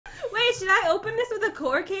Wait, should I open this with a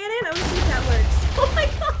core cannon? I want to see if that works.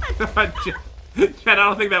 Oh my god! Jen, I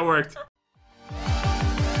don't think that worked.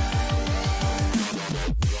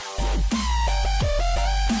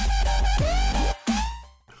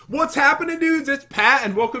 What's happening, dudes? It's Pat,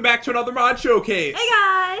 and welcome back to another mod showcase. Hey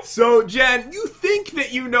guys! So, Jen, you think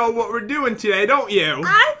that you know what we're doing today, don't you?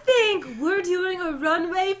 I think we're doing a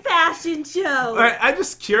runway fashion show. Alright, I'm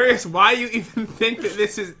just curious why you even think that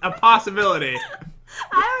this is a possibility.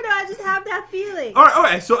 I don't know, I just have that feeling.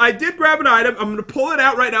 Alright, so I did grab an item. I'm going to pull it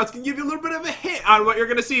out right now. It's going to give you a little bit of a hint on what you're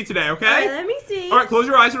going to see today, okay? Alright, let me see. Alright, close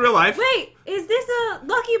your eyes in real life. Wait, is this a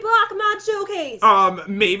Lucky Block mod showcase?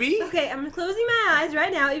 Maybe? Okay, I'm closing my eyes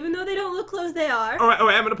right now, even though they don't look closed, they are. Alright,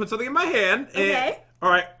 I'm going to put something in my hand. Okay.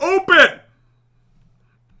 Alright, open!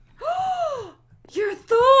 You're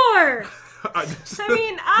Thor! I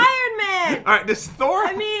mean, Iron Man! Alright, this Thor...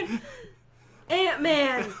 I mean,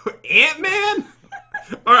 Ant-Man. Ant-Man?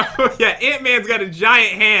 Alright, yeah, Ant-Man's got a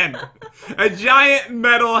giant hand. A giant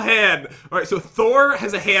metal hand. Alright, so Thor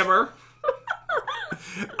has a hammer.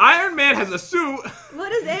 Iron Man has a suit. What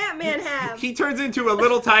does Ant-Man have? He turns into a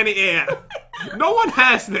little tiny ant. No one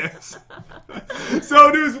has this.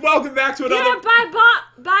 So, dudes, welcome back to another... You're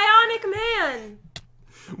a bionic man.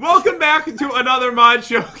 Welcome back to another mod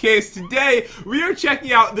showcase. Today, we are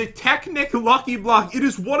checking out the Technic Lucky Block. It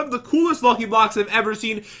is one of the coolest Lucky Blocks I've ever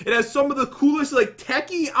seen. It has some of the coolest, like,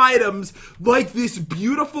 techie items, like this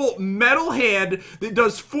beautiful metal hand that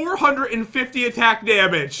does 450 attack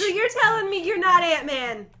damage. So you're telling me you're not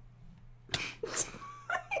Ant-Man?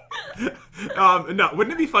 No,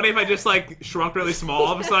 wouldn't it be funny if I just, like, shrunk really small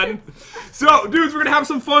all of a sudden? So, dudes, we're gonna have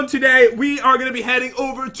some fun today. We are gonna be heading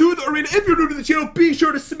over to the arena. If you're new to the channel, be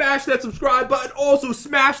sure to smash that subscribe button. Also,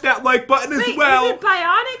 smash that like button as well. Is it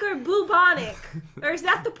bionic or bubonic? Or is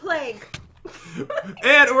that the plague?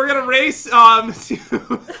 And we're gonna race, You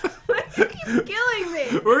keep killing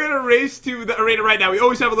me. we're gonna race to the arena right now. We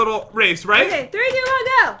always have a little race, right? Okay, 3, 2, 1,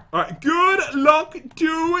 go. Alright, good luck to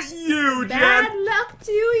you, Jen. Bad luck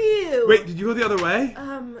to you. Wait, did you go the other way?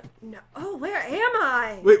 No. Oh, where am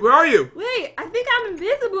I? Wait, where are you? Wait, I think I'm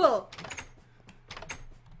invisible.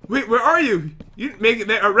 Wait, where are you? You didn't make it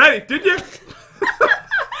there already, did you?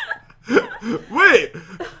 Wait.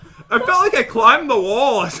 I felt like I climbed the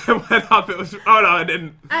wall as I went up. It was... Oh, no, I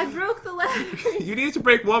didn't. I broke the ladder. You need to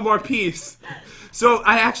break one more piece. So,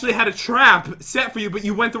 I actually had a trap set for you, but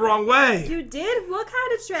you went the wrong way. You did? What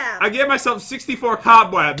kind of trap? I gave myself 64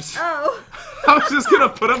 cobwebs. Oh. I was just gonna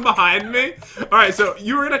put them behind me. Alright, so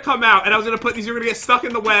you were gonna come out, and I was gonna put these, you were gonna get stuck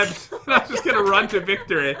in the webs, and I was just gonna run to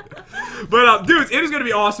victory. But, dudes, it is gonna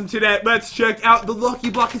be awesome today. Let's check out the Lucky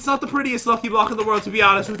Block. It's not the prettiest Lucky Block in the world, to be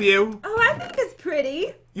honest with you. Oh, I think it's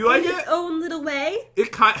pretty. You like in it? its own little way.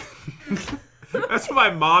 It kind That's what my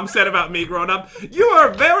mom said about me growing up. You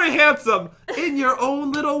are very handsome in your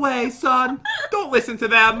own little way, son. Don't listen to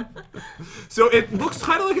them. So it looks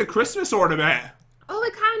kind of like a Christmas ornament. Oh,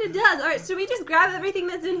 it kind of does. All right, so we just grab everything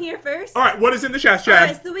that's in here first. All right, what is in the chest, Chad? All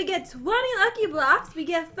right, so we get 20 lucky blocks. We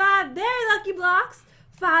get 5 very lucky blocks,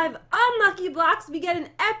 5 unlucky blocks. We get an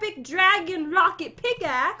epic dragon rocket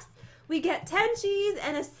pickaxe. We get 10 cheese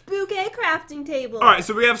and a spooky crafting table. Alright,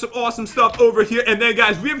 so we have some awesome stuff over here. And then,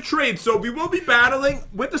 guys, we have trades. So we will be battling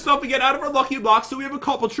with the stuff we get out of our Lucky Blocks. So we have a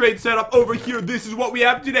couple trades set up over here. This is what we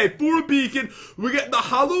have today. For a beacon, we get the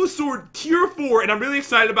Hollow Sword Tier 4. And I'm really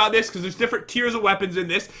excited about this because there's different tiers of weapons in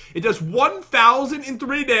this. It does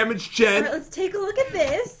 1,003 damage, Jen. Alright, let's take a look at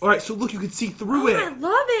this. Alright, so look, you can see through it. I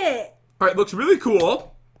love it. Alright, looks really cool.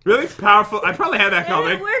 Really powerful. I probably had that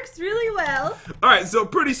coming. And it works really well. Alright, so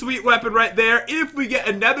pretty sweet weapon right there. If we get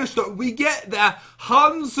another star, we get the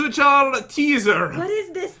Hansuchar teaser. What is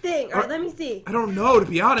this thing? Alright, let me see. I don't know, to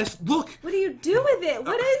be honest. Look. What do you do with it?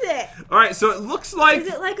 What is it? Alright, so it looks like... Is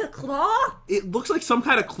it like a claw? It looks like some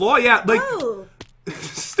kind of claw, yeah. Like, oh.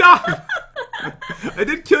 Stop! I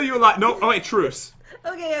did kill you a lot. No, oh wait, truce.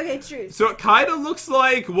 Okay, truce. So it kind of looks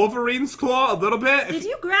like Wolverine's claw a little bit. Did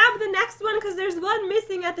you grab the next one? Because there's one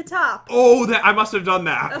missing at the top. Oh, that I must have done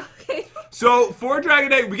that. Okay. So for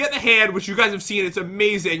Dragon Egg, we get the hand, which you guys have seen. It's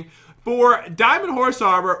amazing. For Diamond Horse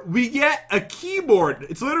Armor, we get a keyboard.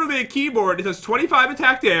 It's literally a keyboard. It does 25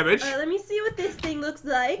 attack damage. Alright, let me see what this thing looks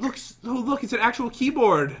like. Oh, look, it's an actual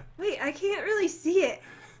keyboard. Wait, I can't really see it.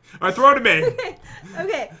 Alright, throw it to me.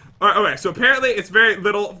 Okay. Alright, so apparently it's very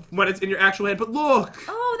little when it's in your actual hand, but look!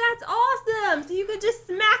 Oh, that's awesome! So you could just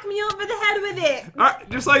smack me over the head with it. Alright,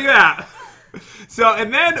 just like that. So,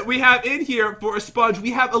 and then we have in here, for a sponge,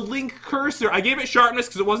 we have a link cursor. I gave it sharpness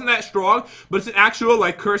because it wasn't that strong, but it's an actual,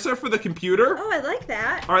 like, cursor for the computer. Oh, I like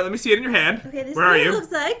that. Alright, let me see it in your hand. Okay, this is where what are it you?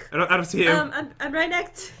 looks like. I don't see you. I'm right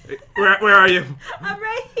next. Where are you? I'm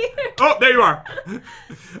right here. Oh, there you are.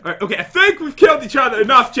 Alright, okay, I think we've killed each other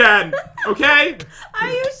enough, Jen. Okay? Are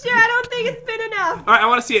you sure? I don't think it's been enough. Alright, I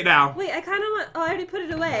want to see it now. Wait, I kind of want... Oh, I already put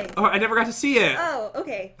it away. Oh, I never got to see it. Oh,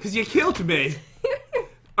 okay. Because you killed me.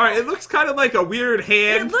 Alright, it looks kind of like a weird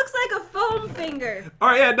hand. It looks like a foam finger.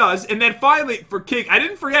 Alright, yeah, it does. And then finally, for Cake, I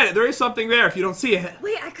didn't forget it. There is something there if you don't see it.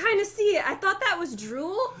 Wait, I kind of see it. I thought that was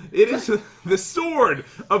drool. It is the sword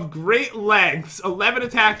of great lengths, 11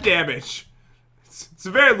 attack damage. It's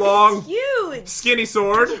a very long, It's huge. skinny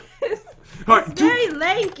sword. It's very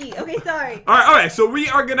lanky. Okay, sorry. Alright, so we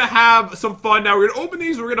are gonna have some fun now. We're gonna open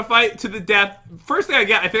these, we're gonna fight to the death. First thing I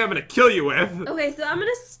get, I think I'm gonna kill you with. Okay, so I'm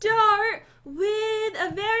gonna start with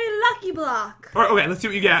a very lucky block. Alright, okay, let's see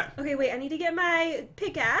what you get. Okay, wait, I need to get my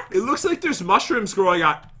pickaxe. It looks like there's mushrooms growing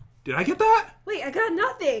on. Did I get that? Wait, I got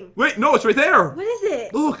nothing. Wait, no, it's right there. What is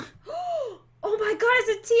it? Look. Oh my god,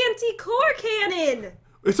 it's a TNT core cannon.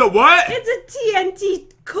 It's a what? It's a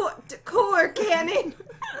TNT core cannon.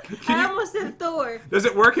 I almost said Thor. Does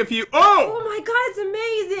it work if you... Oh! Oh my god, it's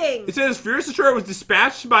amazing. It says Fierce Destroyer was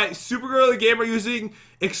dispatched by Supergirl the Gamer using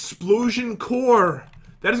Explosion Core.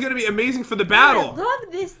 That is going to be amazing for the battle. I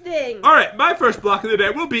love this thing. Alright, my first block of the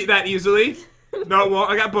day. We'll beat that easily. No, it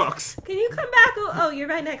won't. I got books. Can you come back? Oh, you're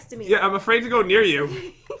right next to me. Yeah, I'm afraid to go near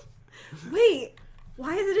you. Wait,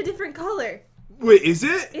 why is it a different color? Wait, is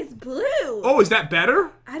it? It's blue. Oh, is that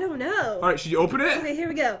better? I don't know. Alright, should you open it? Okay, here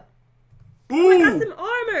we go. Ooh! I got some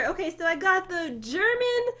armor. Okay, so I got the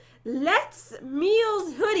German Let's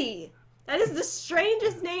Meals hoodie. That is the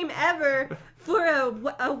strangest name ever for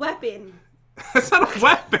a weapon. That's not a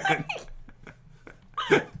weapon.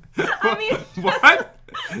 I mean, what?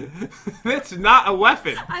 That's not a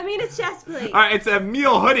weapon. I mean a chest plate. Alright, it's a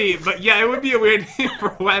meal hoodie, but yeah, it would be a weird name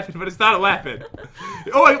for a weapon, but it's not a weapon.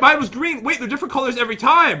 Oh, mine was green. Wait, they're different colors every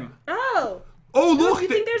time. Oh. Oh, look. You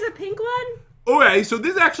think there's a pink one? Okay, so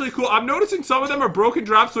this is actually cool. I'm noticing some of them are broken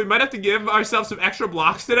drops, so we might have to give ourselves some extra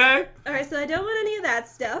blocks today. Alright, so I don't want any of that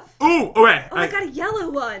stuff. Ooh, okay. Oh, I got a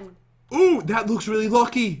yellow one. Ooh, that looks really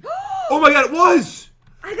lucky. Oh my god, it was!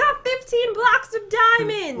 I got 15 blocks of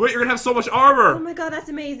diamonds. Wait, you're gonna have so much armor. Oh my god, that's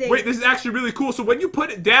amazing. Wait, this is actually really cool. So when you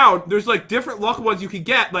put it down, there's like different luck ones you can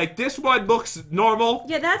get. Like this one looks normal.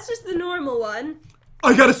 Yeah, that's just the normal one.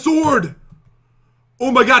 I got a sword!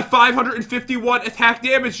 Oh my god, 551 attack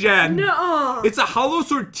damage, Jen. No. It's a hollow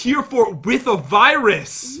sword tier 4 with a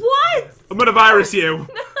virus. What? I'm gonna virus you.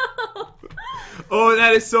 No. Oh,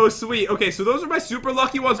 that is so sweet. Okay, so those are my super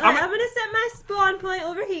lucky ones. Alright, I'm gonna set my spawn point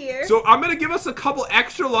over here. So I'm gonna give us a couple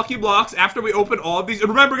extra lucky blocks after we open all of these. And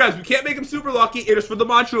remember, guys, we can't make them super lucky. It is for the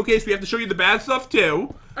mod showcase. We have to show you the bad stuff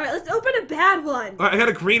too. Alright, let's open a bad one. Alright, I got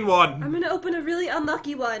a green one. I'm gonna open a really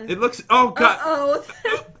unlucky one. It looks... Oh, God. Uh-oh.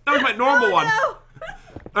 That was my normal Oh, one. no.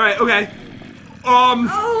 Alright, okay.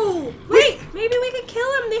 Oh, wait. Maybe we could kill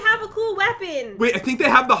them. They have a cool weapon. Wait, I think they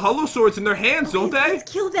have the hollow swords in their hands, don't they?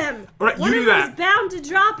 Let's kill them. Alright, you do One of that. them's bound to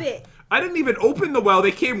drop it. I didn't even open the well.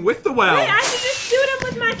 They came with the well. Wait, I can just shoot him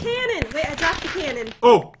with my cannon. Wait, I dropped the cannon.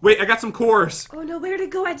 Oh, wait, I got some cores. Oh, no, where'd it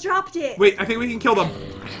go? I dropped it. Wait, I think we can kill them.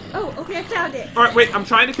 Oh, okay, I found it. Alright, wait, I'm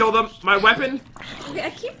trying to kill them. My weapon. Okay, I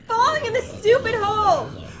keep falling in this stupid hole.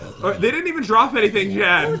 They didn't even drop anything, Oh,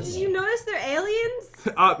 Jen. did you notice they're aliens?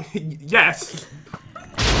 Yes.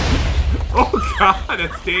 Oh, God,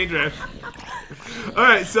 that's dangerous.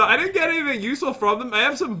 Alright, so I didn't get anything useful from them. I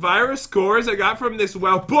have some virus cores I got from this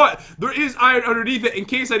well, but there is iron underneath it in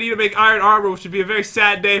case I need to make iron armor, which would be a very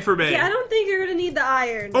sad day for me. Yeah, I don't think you're gonna need the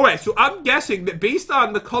iron. Okay, so I'm guessing that based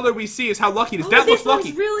on the color we see is how lucky it is. Oh, That looks this one's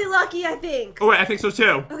lucky. really lucky, I think. Oh, wait, I think so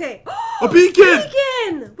too. Okay. A beacon!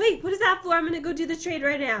 Beacon! Wait, what is that for? I'm gonna go do the trade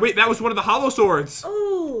right now. Wait, that was one of the hollow swords.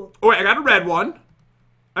 Ooh. Oh, wait, I got a red one.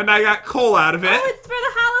 And I got coal out of it. Oh, it's for the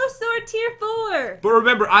hollow sword tier 4. But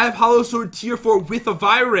remember, I have hollow sword tier 4 with a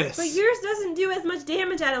virus. But yours doesn't do as much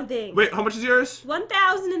damage, I don't think. Wait, how much is yours?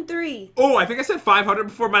 1,003. Oh, I think I said 500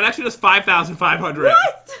 before. Mine actually does 5,500.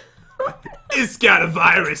 What? It's got a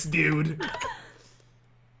virus, dude.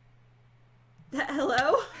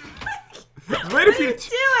 Hello? I was waiting What for are you you to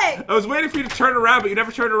doing? I was waiting for you to turn around, but you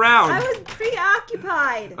never turned around. I was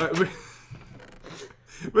preoccupied.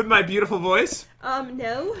 With my beautiful voice?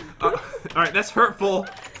 No. Alright, that's hurtful.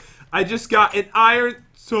 I just got an iron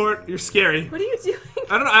sword. You're scary. What are you doing?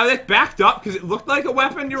 I don't know, I like backed up because it looked like a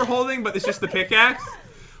weapon you were holding, but it's just the pickaxe.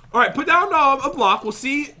 Alright, put down a block. We'll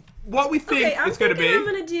see what we think it's going to be. I'm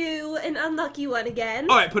gonna do an unlucky one again.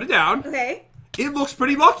 Alright, put it down. Okay. It looks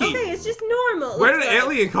pretty lucky. Okay, it's just normal. Where did the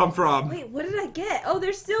alien come from? Wait, what did I get? Oh,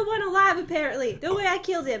 there's still one alive apparently. Don't worry, I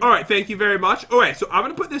killed him. Alright, thank you very much. Alright, so I'm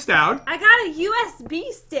going to put this down. I got a USB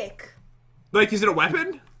stick. Like, is it a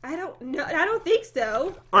weapon? I don't know. I don't think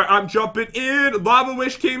so. Alright, I'm jumping in. Lava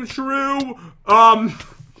wish came true.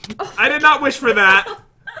 I did not wish for that.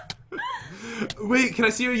 Wait, can I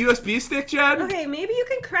see your USB stick, Jen? Okay, maybe you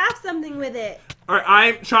can craft something with it. Alright,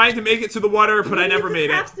 I'm trying to make it to the water, but I never made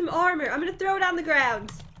it. Craft some armor. I'm gonna throw it on the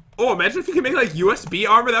ground. Oh, imagine if you could make like USB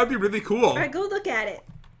armor. That would be really cool. Alright, go look at it.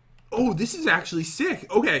 Oh, this is actually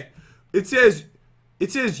sick. Okay, it says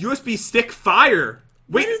USB stick fire.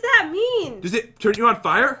 Wait, What does that mean? does it turn you on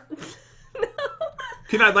fire? No.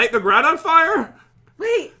 Can I light the ground on fire?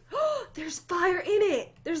 Wait. There's fire in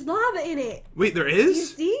it. There's lava in it. Wait, there You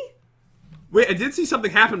is? see? Wait, I did see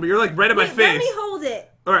something happen, but you're like right in my Wait, face. let me hold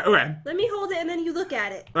it. Alright, okay. Let me hold it and then you look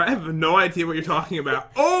at it. I have no idea what you're talking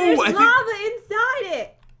about. Oh, There's I think. lava inside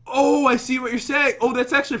it. Oh, I see what you're saying. Oh,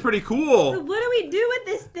 that's actually pretty So cool. what do we do with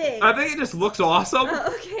this thing? I think it just looks awesome.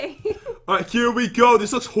 Okay. Alright, here we go.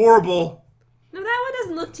 This looks horrible. No, that one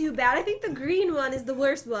doesn't look too bad. I think the green one is the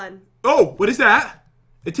worst one. Oh, what is that?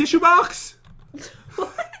 A tissue box?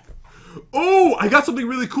 What? Oh, I got something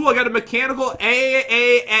really cool. I got a mechanical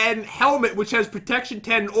AAN helmet, which has protection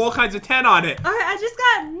 10 and all kinds of 10 on it. Alright, I just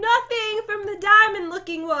got nothing from the diamond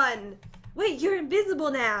looking one. Wait, you're invisible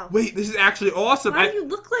now. Wait, this is actually awesome. Why do you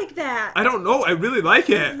look like that? I don't know. I really like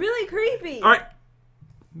It's it. really creepy. Alright.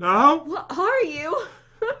 No? What are you?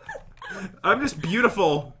 I'm just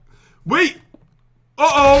beautiful. Wait.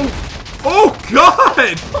 Uh-oh. Oh,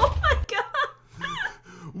 God. Oh my god.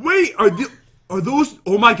 Wait, are those...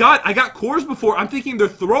 Oh, my God. I got cores before. I'm thinking they're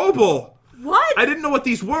throwable. What? I didn't know what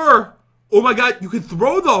these were. Oh, my God. You can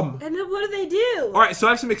throw them. And then what do they do? Alright, so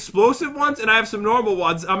I have some explosive ones, and I have some normal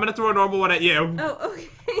ones. I'm going to throw a normal one at you. Oh, okay.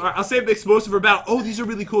 Alright, I'll save the explosive for battle. Oh, these are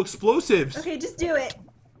really cool explosives. Okay, just do it.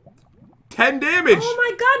 10 damage. Oh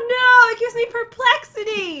my god, no! It gives me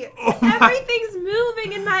perplexity! Oh my- Everything's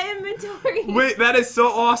moving in my inventory. Wait, that is so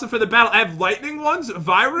awesome for the battle. I have lightning ones,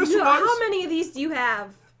 virus No, ones, how many of these do you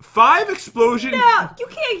have? 5 explosion, No, you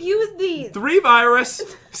can't use these. 3 virus,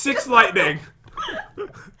 6 lightning.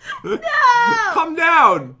 No! Come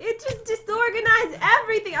down. It just disorganized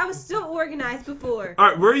everything. I was so organized before.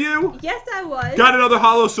 Alright, were you? Yes, I was. Got another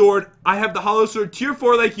hollow sword. I have the hollow sword tier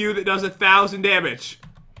 4 like you that does 1,000 damage.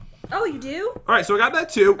 Oh, you do? Alright, so I got that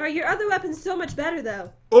too. Alright, your other weapon's so much better,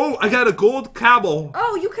 though. Oh, I got a gold cabal.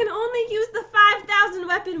 Oh, you can only use the 5,000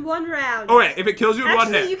 weapon one round. Oh wait, if it kills you in one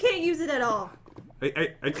Actually, hit. you can't use it at all.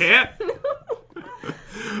 I can't?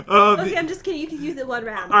 Okay, I'm just kidding. You can use it one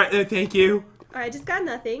round. Alright, thank you. Alright, just got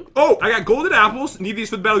nothing. Oh, I got golden apples. Need these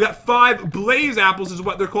for the battle. Got 5 blaze apples is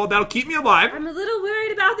what they're called. That'll keep me alive. I'm a little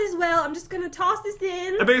worried about this well. I'm just gonna toss this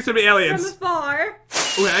in I think it's gonna be from aliens. afar.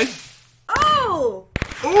 Okay. Oh!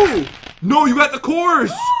 Oh! No, you got the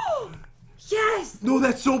cores! Yes! No,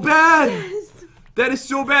 that's so bad! Yes! That is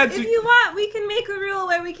so bad. If you want, we can make a rule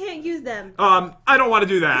where we can't use them. I don't want to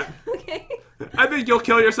do that. Okay. I think you'll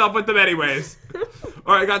kill yourself with them anyways.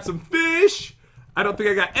 Alright, I got some fish. I don't think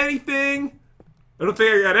I got anything. I'm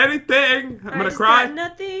gonna cry. Got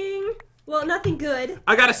nothing. Well, nothing good.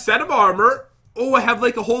 I got a set of armor. Oh, I have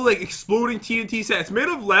like a whole like exploding TNT set. It's made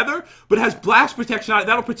of leather, but it has blast protection on it.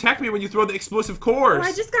 That'll protect me when you throw the explosive cores. Oh,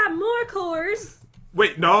 I just got more cores.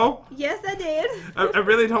 Wait, no? Yes, I did. I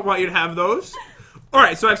really don't want you to have those.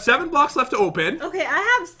 Alright, so I have 7 blocks left to open. Okay,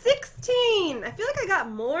 I have 16. I feel like I got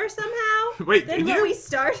more somehow. Wait, than did what you? we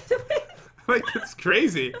started with. Like, that's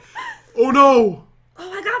crazy. Oh no!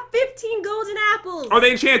 Oh, I got 15 golden apples. Are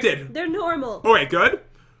they enchanted? They're normal. Oh wait, good.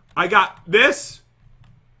 I got this.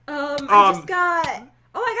 I just got...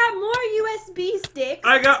 Oh, I got more USB sticks.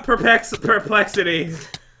 I got perplexity.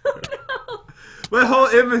 Oh, no. My whole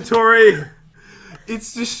inventory.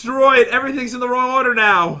 It's destroyed. Everything's in the wrong order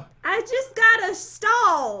now. I just got a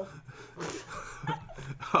stall.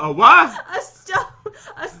 What? A stall.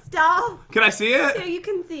 A stall. Can I see Here, it? you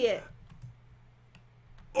can see it.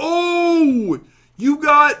 Oh! You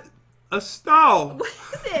got a stall. What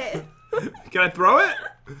is it? Can I throw it?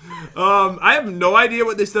 I have no idea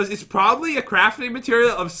what this does. It's probably a crafting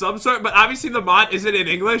material of some sort, but obviously the mod isn't in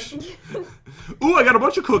English. Ooh, I got a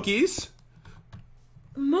bunch of cookies.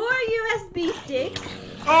 More USB sticks.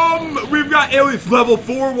 We've got aliens level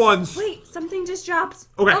 4 ones. Wait, something just dropped.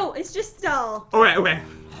 Okay. Oh, it's just stall. Okay.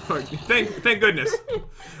 Thank goodness.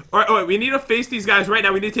 Alright, oh wait, we need to face these guys right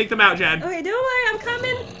now. We need to take them out, Jen. Okay, don't worry, I'm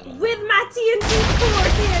coming with my TNT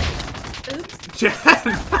core here. Oops. Jen,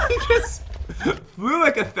 I just flew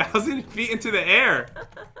like 1,000 feet into the air.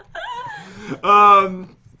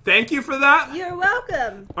 Thank you for that. You're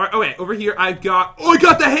welcome. Alright, oh wait, over here I got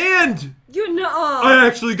the hand! You're no. I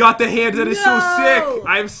actually got the hand. That is so sick.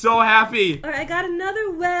 I am so happy. Alright, I got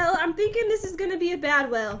another well. I'm thinking this is gonna be a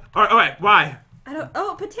bad well. Alright, why?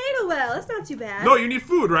 Oh, potato well. That's not too bad. No, you need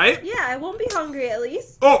food, right? Yeah, I won't be hungry at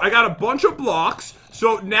least. Oh, I got a bunch of blocks.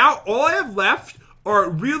 So now all I have left are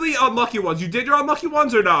really unlucky ones. You did your unlucky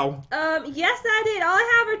ones or no? Yes, I did. All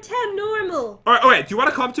I have are 10 normal. All right, okay. Do you want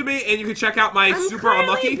to come to me and you can check out my super unlucky? I'm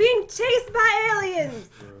currently being chased by aliens.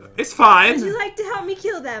 It's fine. Would you like to help me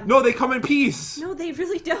kill them? No, they come in peace. No, they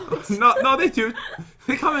really don't. No, they do.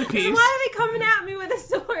 They come in peace. Then why are they coming at me with a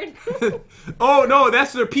sword? Oh, no,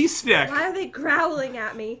 that's their peace stick. Why are they growling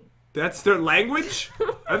at me? That's their language?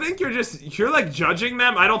 I think you're like judging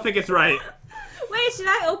them. I don't think it's right. Wait, should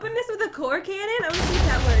I open this with a core cannon? I want to see if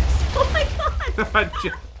that works. Oh my god!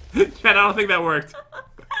 Jen, I don't think that worked.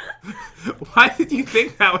 Why did you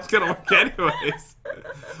think that was gonna work anyways?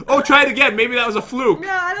 Oh, try it again. Maybe that was a fluke. No,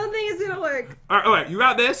 I don't think it's gonna work. Alright, you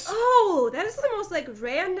got this? Oh, that is the most like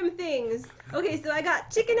random things. Okay, so I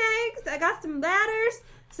got chicken eggs, I got some ladders,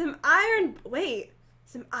 some iron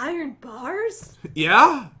bars?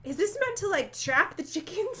 Yeah? Is this meant to like trap the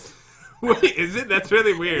chickens? Wait, is it? That's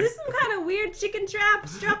really weird. Is this some kind of weird chicken trap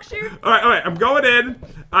structure? Alright, I'm going in.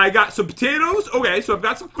 I got some potatoes. Okay, so I've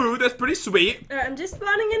got some food. That's pretty sweet. Alright, I'm just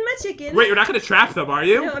spawning in my chickens. Wait, you're not gonna trap them, are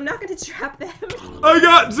you? No, I'm not gonna trap them. I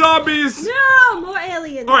got zombies! No, more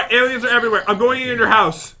aliens. Alright, aliens are everywhere. I'm going in your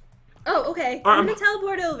house. Oh, okay. Alright, I'm gonna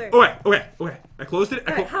teleport over. Okay. I closed it.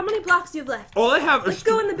 Alright, how many blocks do you have left? All I have Let's is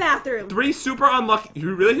go in the bathroom. 3 super unlucky.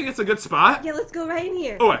 You really think it's a good spot? Yeah, let's go right in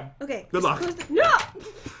here. Okay. Good just luck. close the- No!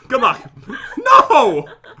 Good luck. No!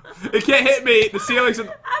 It can't hit me. The ceiling's in...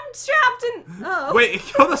 I'm trapped in... Oh. Wait, it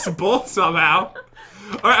killed us both somehow.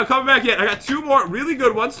 Alright, I'm coming back in. I got 2 more really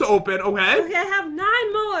good ones to open, okay? Okay, I have 9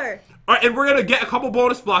 more. Alright, and we're gonna get a couple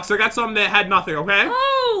bonus blocks. I got some that had nothing, okay?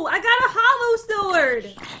 Oh, I got a hollow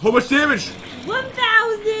sword. How much damage?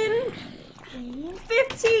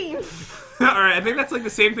 1,015. Alright, I think that's like the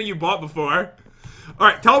same thing you bought before.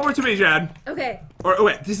 Alright, teleport to me, Jen. Okay. Alright,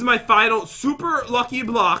 wait, this is my final super lucky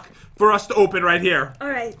block for us to open right here.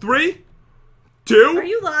 Alright. 3, 2. Are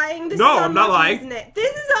you lying? This No, is I'm not unlucky, lying. Isn't it?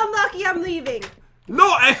 This is unlucky. I'm leaving.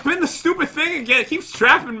 No, I'm in the stupid thing again. It keeps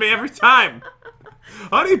trapping me every time.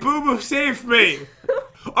 Honey Boo Boo, save me.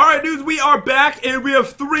 Alright, dudes, we are back, and we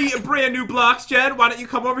have 3 brand new blocks, Jen. Why don't you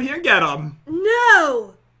come over here and get them?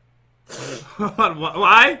 No.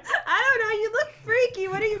 Why? I don't know. You look freaky.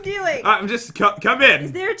 What are you doing? I'm just, come in.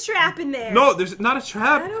 Is there a trap in there? No, there's not a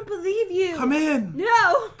trap. I don't believe you. Come in.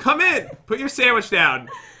 No. Come in. Put your sandwich down.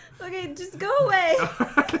 Okay, just go away.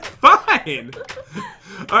 Fine.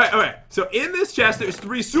 Alright. So in this chest, there's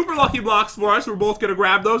 3 super lucky blocks for us. We're both gonna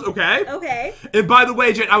grab those, okay? Okay. And by the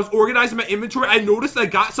way, Jen, I was organizing my inventory. I noticed I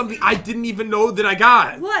got something I didn't even know that I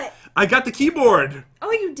got. What? I got the keyboard.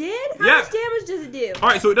 Oh, you did? How Yeah. much damage does it do?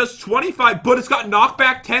 Alright, so it does 25, but it's got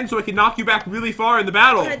knockback 10, so it can knock you back really far in the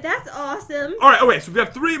battle. Alright, that's awesome. Alright, okay, so we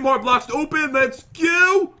have 3 more blocks to open. Let's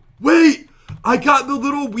go. Wait, I got the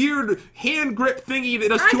little weird hand grip thingy that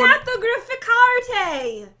does I 200. got the Graphic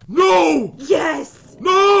Arte. No! Yes.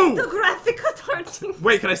 No! The Graphic Arte.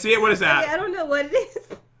 Wait, can I see it? What is that? Okay, I don't know what it is.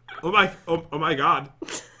 Oh my god.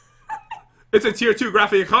 It's a tier 2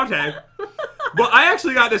 graphic content. Well, I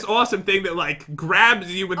actually got this awesome thing that like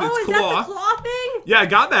grabs you with its Oh, is claw. that the claw thing? Yeah, I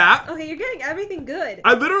got that. Okay, you're getting everything good.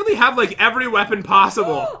 I literally have like every weapon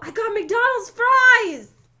possible. Oh, I got McDonald's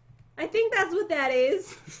fries. I think that's what that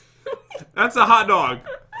is. That's a hot dog.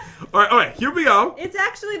 Alright, here we go. It's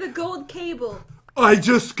actually the gold cable. I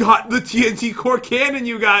just got the TNT core cannon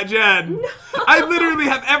you got, Jen. No. I literally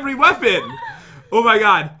have every weapon. Oh my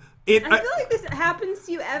god. I feel like this happens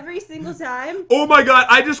to you every single time. Oh my god,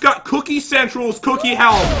 I just got Cookie Central's cookie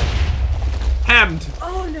hemmed.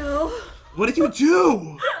 Oh no. What did you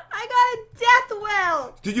do? I got a death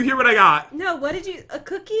well. Did you hear what I got? No, what did you, a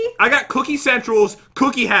cookie? I got Cookie Central's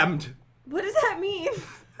cookie hemmed. What does that mean?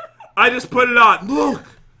 I just put it on. Look.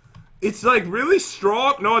 It's like really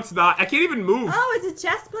strong. No, it's not. I can't even move. Oh, it's a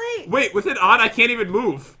chest plate? Wait, with it on, I can't even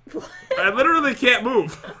move. What? I literally can't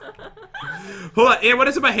move. Hold on, and what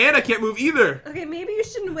is in my hand? I can't move either. Okay, maybe you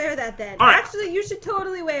shouldn't wear that then. All right. Actually, you should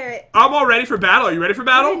totally wear it. I'm all ready for battle. Are you ready for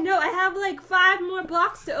battle? Okay, no, I have like 5 more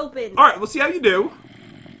blocks to open. All right, we'll see how you do.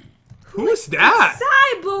 Who is that?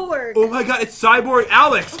 Cyborg. Oh my god, it's Cyborg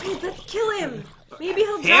Alex. Okay, let's kill him. Maybe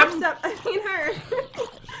he'll Him? drop some. I mean her.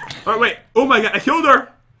 All right, wait. Oh my god, I killed her.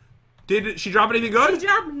 Did she drop anything She good?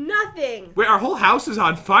 dropped nothing. Wait, our whole house is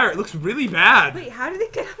on fire. It looks really bad. Wait, how did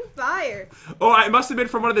it get on fire? Oh, it must have been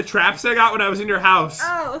from one of the traps I got when I was in your house.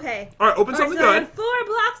 Oh, okay. All right, open something so I good. have 4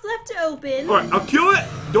 blocks left to open. All right, I'll kill it.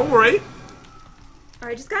 Don't worry.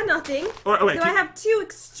 Alright, just got nothing. All right, wait. So I have 2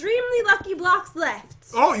 extremely lucky blocks left.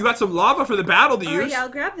 Oh, you got some lava for the battle to use. Yeah, I'll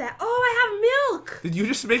grab that. Oh, I have milk. Did you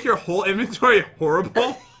just make your whole inventory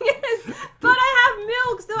horrible? Yes, but I have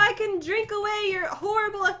milk so I can drink away your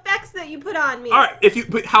horrible effects that you put on me. All right,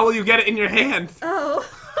 but how will you get it in your hand? Oh.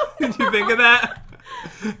 Did you think of that?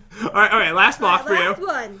 All right, last block for you. Last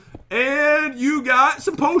one. And you got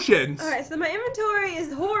some potions. Alright, so my inventory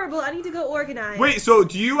is horrible. I need to go organize. Wait, so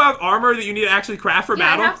do you have armor that you need to actually craft for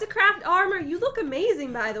battle? Yeah, I have to craft armor. You look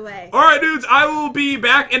amazing, by the way. Alright, dudes, I will be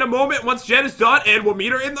back in a moment once Jen is done, and we'll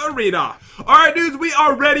meet her in the arena. Alright, dudes, we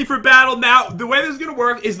are ready for battle now. The way this is going to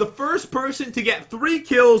work is the first person to get 3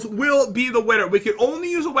 kills will be the winner. We can only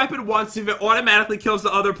use a weapon once if it automatically kills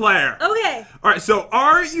the other player. Okay. Alright, so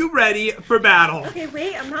are you ready for battle? Okay,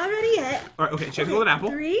 wait, I'm not ready yet. Alright, okay, check the golden apple.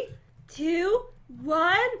 3, 2,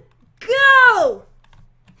 1, go!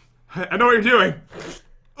 I know what you're doing.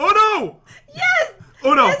 Oh no! Yes!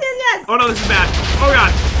 Oh no! Yes! Oh no, this is bad. Oh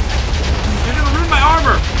god! You're gonna ruin my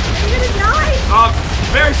armor! Are you gonna die?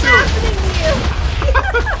 Very soon. What's happening to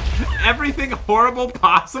you? Everything horrible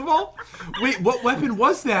possible? Wait, what weapon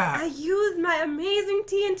was that? I used my amazing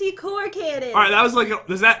TNT core cannon. Alright, that was like,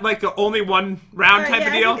 is that like a only 1 round type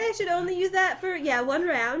of deal? I think I should only use that for, 1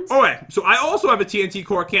 round. Alright, so I also have a TNT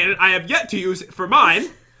core cannon. I have yet to use it for mine.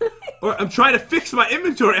 Or I'm trying to fix my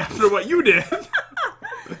inventory after what you did.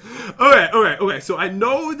 Okay, so I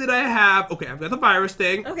know that I have, okay, I've got the virus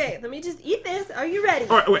thing. Okay, let me just eat this. Are you ready?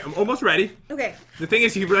 Alright, wait, I'm almost ready. Okay. The thing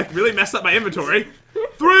is, you like really messed up my inventory.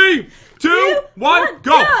 3, 2, 1,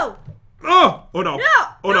 go! Oh no! No! Oh no!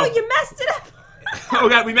 no! You messed it up! Oh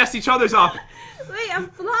god, we messed each other's up. Wait, I'm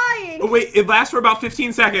flying! Oh wait, it lasts for about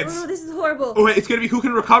 15 seconds. Oh no, this is horrible. Oh wait, it's gonna be who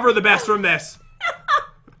can recover the best from this.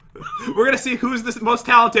 We're gonna see who's the most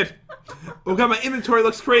talented. Oh god, my inventory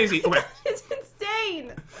looks crazy. Okay. It's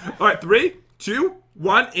insane! Alright, 3, 2,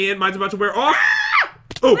 1, and mine's about to wear off.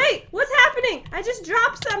 Oh! Wait, what's happening? I just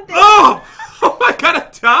dropped something! Oh! Oh, I gotta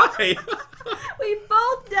die! We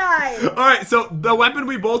both died! Alright, so the weapon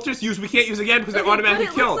we both just used, we can't use again because they automatically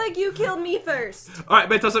But it killed. looks like you killed me first. Alright,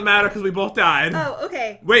 but it doesn't matter because we both died. Oh,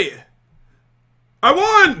 okay. Wait. I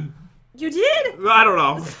won! You did? I don't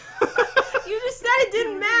know. You just said it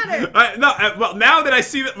didn't matter. Well, now that I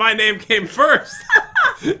see that my name came first,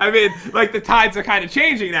 I mean, like, the tides are kind of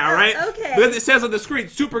changing now, right? Okay. Because it says on the screen,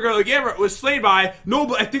 Supergirl Gamer was slain by, no,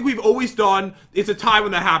 but I think we've always done, it's a tie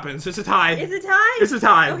when that happens. It's a tie. It's a tie? It's a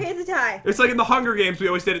tie. Okay, it's a tie. It's like in the Hunger Games, we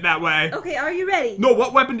always did it that way. Okay, are you ready? No,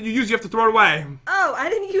 what weapon did you use? You have to throw it away. Oh, I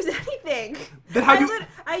didn't use anything. Then how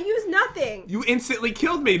I used nothing. You instantly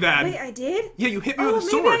killed me then. Wait, I did? Yeah, you hit me with a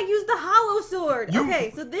sword. Oh, maybe I used the hollow sword.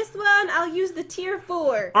 Okay, so this one, I'll use the tier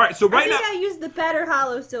 4. Alright, so right now... I think I used the better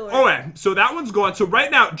hollow sword. Alright, so that one's gone. So right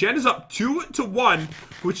now, Jen is up 2-1,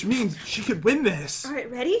 which means she could win this. Alright,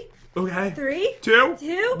 ready? Okay. 3,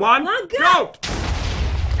 2, 1, go!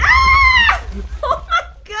 Ah! Oh my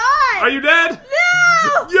god! Are you dead?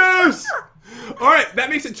 No! Yes! Alright, that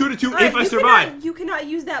makes it 2-2 if I survive. You cannot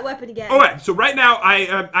use that weapon again. Alright, so right now,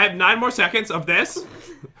 I have 9 more seconds of this.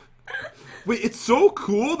 Wait, it's so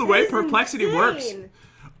cool the way Perplexity works.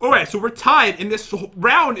 Alright, so we're tied, and this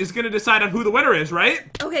round is going to decide on who the winner is, right?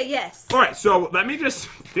 Okay, yes. Alright, so let me just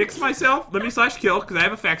fix myself. Let me /kill, because I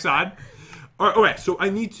have effects on. Alright, so I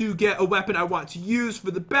need to get a weapon I want to use for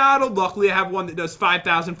the battle. Luckily, I have one that does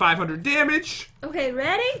 5,500 damage. Okay,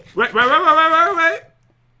 ready? Wait.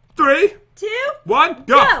 3, 2, 1,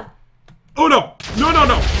 go! Oh, no. No.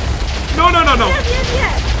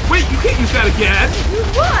 Yes. Wait, you can't use that again. Use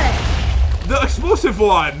what? The explosive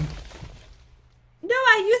one. No,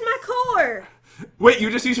 I used my core. Wait, you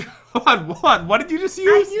just used... Hold on, what did you just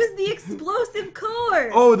use? I used the explosive core.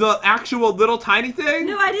 Oh, the actual little tiny thing?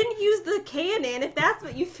 No, I didn't use the cannon, if that's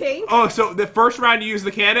what you think. Oh, so the first round you used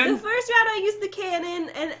the cannon? The first round I used the cannon,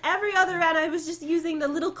 and every other round I was just using the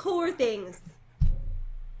little core things.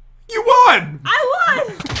 You won! I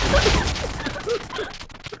won!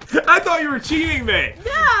 I thought you were cheating me.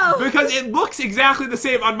 No! Because it looks exactly the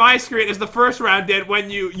same on my screen as the first round did when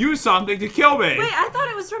you used something to kill me. Wait, I thought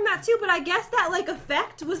it was from that too, but I guess that like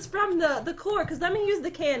effect was from the core, because let me use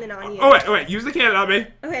the cannon on you. Oh, wait, use the cannon on me.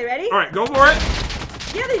 Okay, ready? Alright, go for it.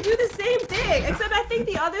 Yeah, they do the same thing, except I think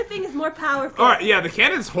the other thing is more powerful. Alright, yeah, the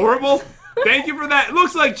cannon's horrible. Thank you for that. It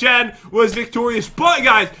looks like Jen was victorious. But,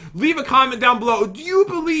 guys, leave a comment down below. Do you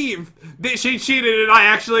believe that she cheated and I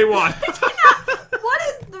actually won? What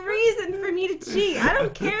is the reason for me to cheat? I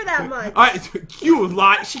don't care that much. Alright, you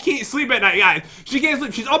lie. She can't sleep at night, guys. She can't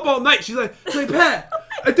sleep. She's up all night. She's like, Pat,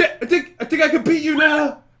 I think I can beat you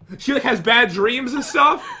now. She like has bad dreams and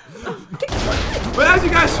stuff. But as you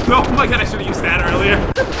guys know, oh my god, I should have used that earlier.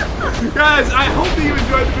 Guys, I hope that you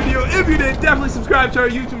enjoyed the video. If you did, definitely subscribe to our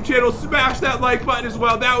YouTube channel. Smash that like button as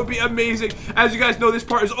well. That would be amazing. As you guys know, this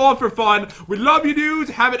part is all for fun. We love you dudes.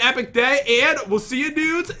 Have an epic day, and we'll see you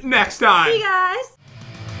dudes next time. See you guys.